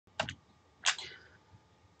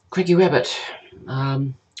Cranky Rabbit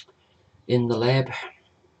in the lab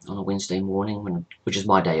on a Wednesday morning, which is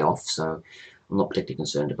my day off, so I'm not particularly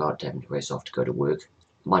concerned about having to race off to go to work.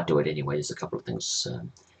 I might do it anyway. There's a couple of things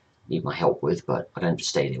need my help with, but I don't have to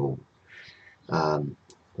stay there all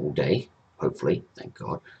day, hopefully, thank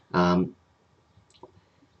God. Now,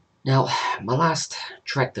 my last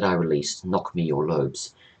track that I released, Knock Me Your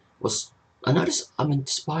Lobes, was, I noticed I'm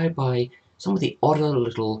inspired by some of the odder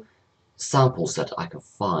little samples that I can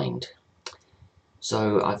find.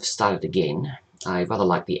 So I've started again. I rather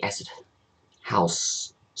like the acid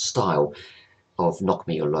house style of Knock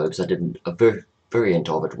Me Your Lobes. I did a variant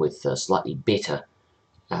of it with a slightly better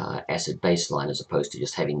acid bass line, as opposed to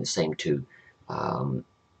just having the same two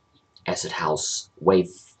acid house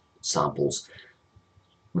wave samples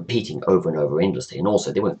repeating over and over endlessly, and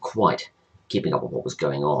also they weren't quite keeping up with what was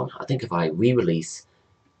going on. I think if I re-release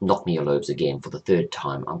Knock Me Your Lobes again for the third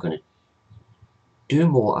time, I'm going to do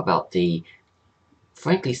more about the,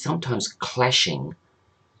 frankly, sometimes clashing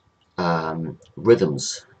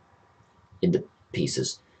rhythms in the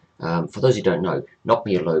pieces. For those who don't know, Knock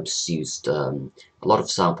Me Your Lobes used a lot of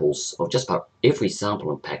samples, or just about every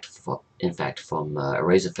sample in fact from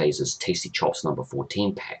Eraserphase's Tasty Chops number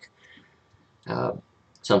 14 pack.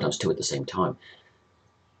 Sometimes two at the same time.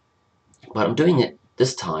 But I'm doing it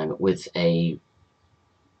this time with a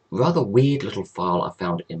rather weird little file I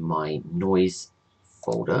found in my noise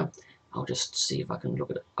folder. I'll just see if I can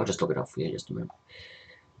look at it. I'll just look it up for you just a minute.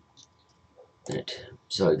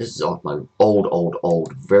 So this is off my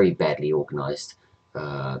old, very badly organized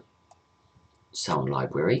sound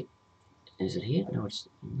library. Is it here? No, it's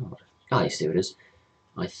not. Ah, yes, there it is.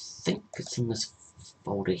 I think it's in this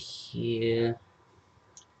folder here.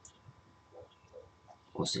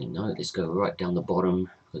 What's it? No, let's go right down the bottom.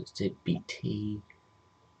 Let's say BT.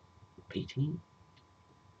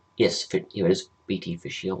 Yes, here it is. BT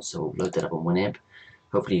Fishyell. So we'll load that up on Winamp.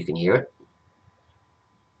 Hopefully you can hear it.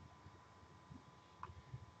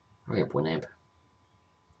 Hurry up, Winamp.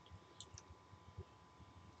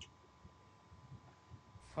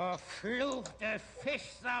 Verfluchte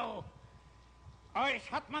Fischsau!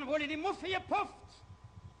 Euch hat man wohl in die Muffe gepufft!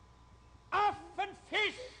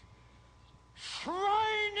 Affenfisch!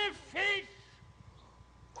 Schweinefisch!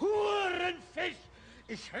 Hurenfisch!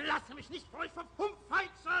 Ich lasse mich nicht für euch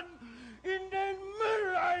verpumpfeizen! In den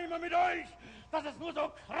Mülleimer mit euch, dass es nur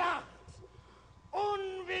so kracht!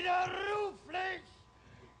 Unwiderruflich!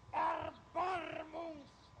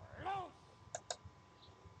 Erbarmungslos!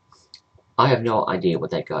 I have no idea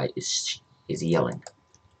what that guy is yelling.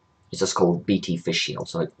 It's just called BT Fishyell,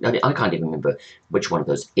 so I can't even remember which one of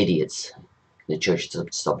those idiots in the Church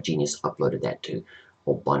of Stop Genius uploaded that to,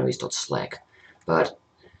 or binaries.slack. But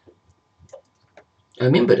I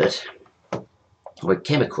remembered it, or I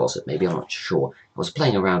came across it, maybe, I'm not sure. I was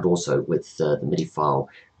playing around also with the MIDI file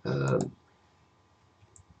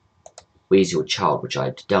Where's Your Child, which I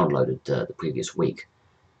had downloaded the previous week.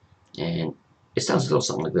 And it sounds a little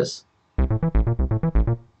something like this.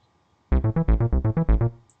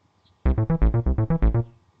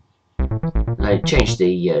 I changed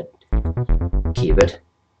the key a bit.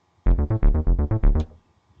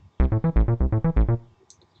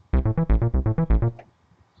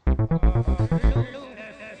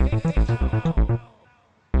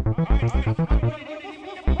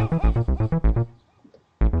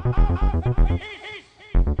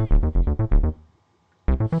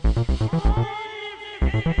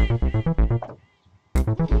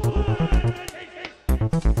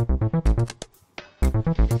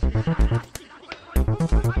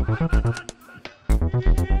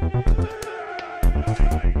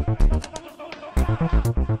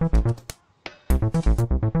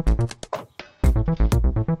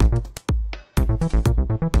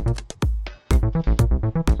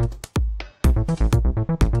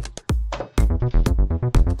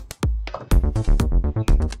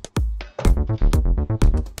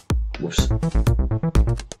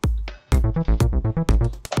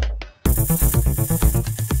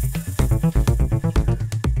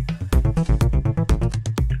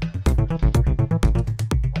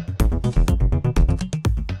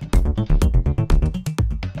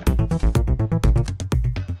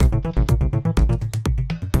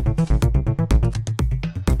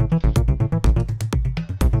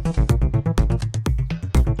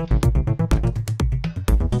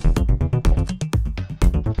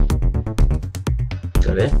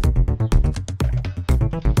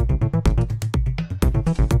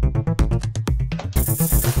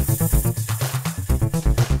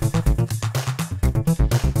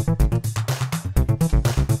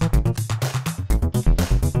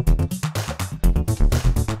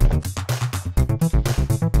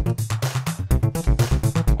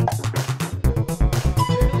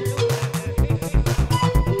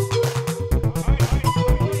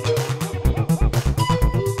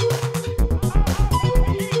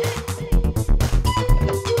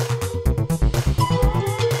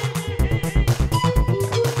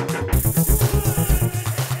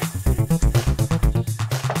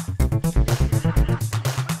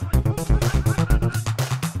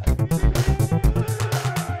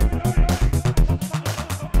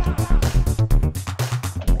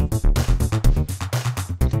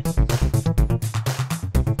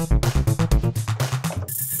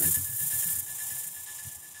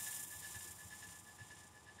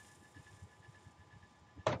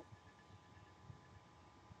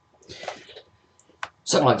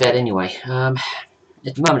 something like that anyway.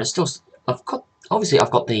 At the moment, it's still, obviously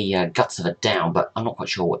I've got the guts of it down, but I'm not quite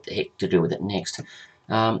sure what the heck to do with it next.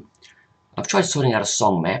 I've tried sorting out a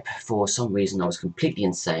song map. For some reason I was completely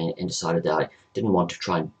insane and decided that I didn't want to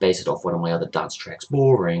try and base it off one of my other dance tracks.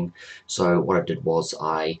 Boring. So what I did was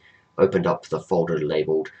I opened up the folder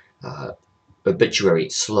labeled Obituary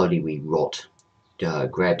Slowly We Rot,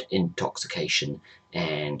 grabbed Intoxication,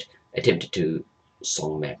 and attempted to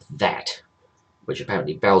song map that, which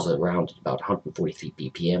apparently barrels around at about 143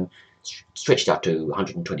 BPM, stretched out to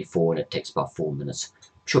 124, and it takes about 4 minutes.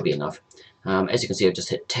 Should be enough. As you can see, I just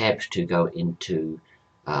hit tab to go into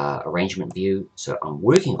arrangement view. So I'm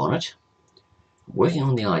working on it, working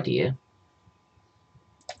on the idea.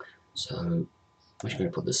 So I'm just going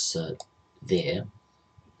to put this there.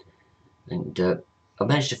 And I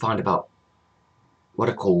managed to find about what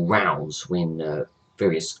I call rounds when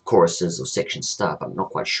various choruses or sections start. I'm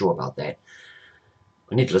not quite sure about that.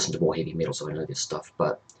 I need to listen to more heavy metal so I know this stuff,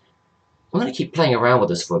 but I'm going to keep playing around with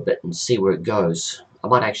this for a bit and see where it goes. I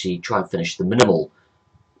might actually try and finish the minimal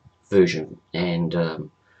version and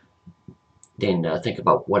then think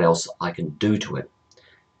about what else I can do to it.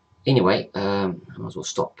 Anyway, I might as well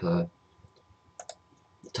stop the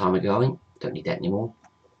timer going. Don't need that anymore.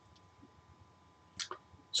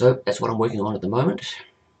 So that's what I'm working on at the moment.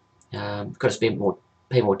 Got to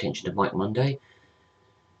pay more attention to Mike Monday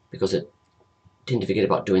because I tend to forget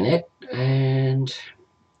about doing that, and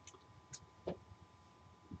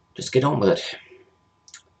just get on with it.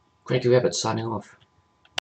 Cranky Rabbit signing off.